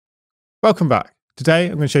Welcome back. Today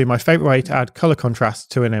I'm going to show you my favourite way to add colour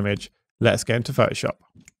contrast to an image. Let's get into Photoshop.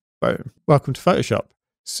 Boom. Welcome to Photoshop.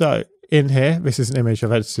 So in here, this is an image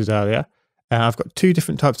I've edited earlier. And I've got two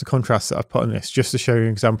different types of contrasts that I've put on this just to show you an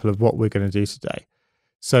example of what we're going to do today.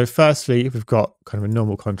 So firstly, we've got kind of a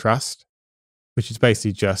normal contrast, which is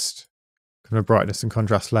basically just kind of a brightness and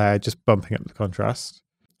contrast layer, just bumping up the contrast.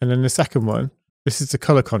 And then the second one, this is the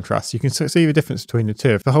colour contrast. You can see the difference between the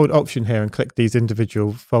two. If I hold Option here and click these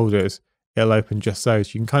individual folders, it'll open just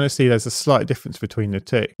those. You can kind of see there's a slight difference between the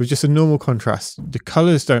two. With just a normal contrast, the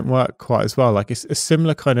colours don't work quite as well. Like it's a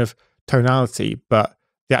similar kind of tonality, but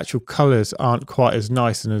the actual colours aren't quite as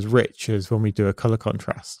nice and as rich as when we do a colour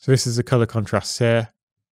contrast. So this is the colour contrast here,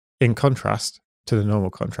 in contrast to the normal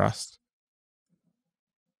contrast.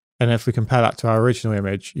 And if we compare that to our original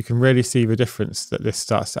image, you can really see the difference that this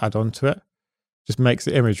starts to add on to it. Just makes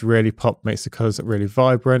the image really pop, makes the colours look really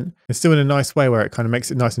vibrant. It's still in a nice way where it kind of makes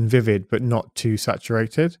it nice and vivid, but not too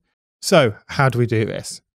saturated. So how do we do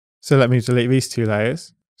this? So let me delete these two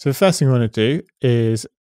layers. So the first thing we want to do is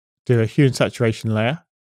do a hue and saturation layer.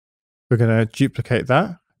 We're going to duplicate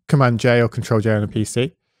that, Command J or Control J on a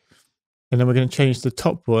PC. And then we're going to change the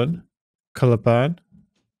top one, color burn,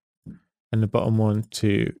 and the bottom one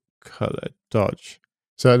to color dodge.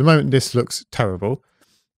 So at the moment this looks terrible.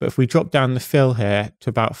 But if we drop down the fill here to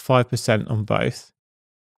about 5% on both,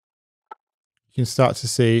 you can start to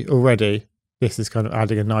see already this is kind of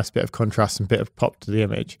adding a nice bit of contrast and bit of pop to the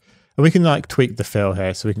image. And we can like tweak the fill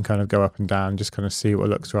here so we can kind of go up and down, just kind of see what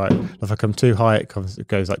looks right. If I come too high, it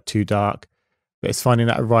goes like too dark. But it's finding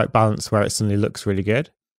that right balance where it suddenly looks really good.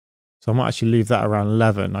 So I might actually leave that around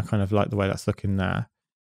 11. I kind of like the way that's looking there.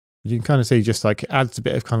 You can kind of see just like it adds a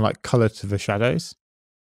bit of kind of like color to the shadows.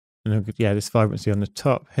 And yeah, this vibrancy on the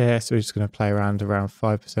top here. So we're just going to play around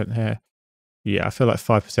 5% here. Yeah, I feel like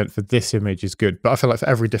 5% for this image is good, but I feel like for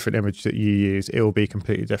every different image that you use, it will be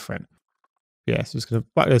completely different. Yeah, so just going to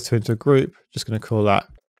back those two into a group. Just going to call that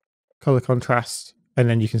color contrast. And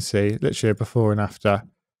then you can see literally a before and after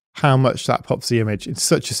how much that pops the image in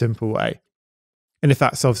such a simple way. And if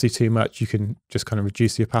that's obviously too much, you can just kind of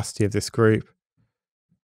reduce the opacity of this group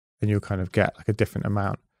and you'll kind of get like a different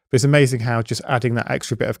amount. But it's amazing how just adding that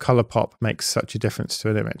extra bit of color pop makes such a difference to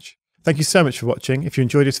an image. Thank you so much for watching. If you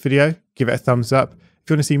enjoyed this video, give it a thumbs up. If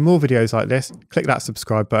you want to see more videos like this, click that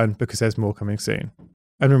subscribe button because there's more coming soon.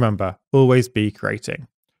 And remember, always be creating.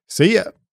 See ya!